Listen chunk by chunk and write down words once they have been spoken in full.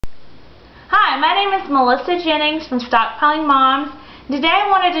Hi, my name is Melissa Jennings from Stockpiling Moms. Today I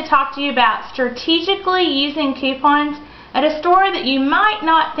wanted to talk to you about strategically using coupons at a store that you might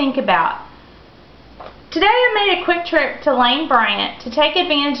not think about. Today I made a quick trip to Lane Bryant to take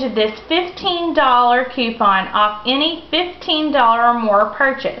advantage of this $15 coupon off any $15 or more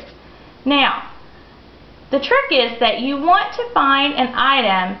purchase. Now, the trick is that you want to find an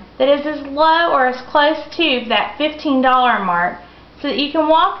item that is as low or as close to that $15 mark so that you can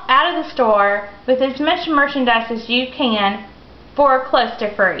walk out of the store with as much merchandise as you can for close to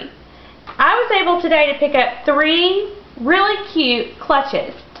free. I was able today to pick up 3 really cute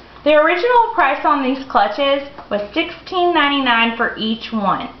clutches. The original price on these clutches was $16.99 for each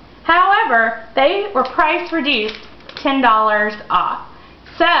one. However, they were price reduced $10 off.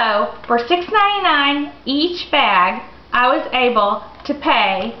 So, for $6.99 each bag, I was able to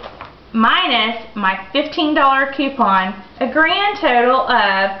pay, minus my $15 coupon, a grand total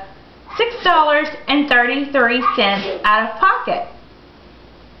of $6.33 out of pocket.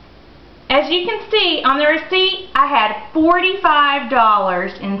 As you can see on the receipt, I had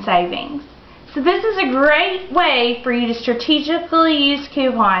 $45 in savings. So this is a great way for you to strategically use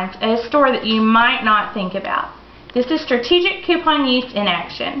coupons at a store that you might not think about. This is strategic coupon use in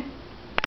action.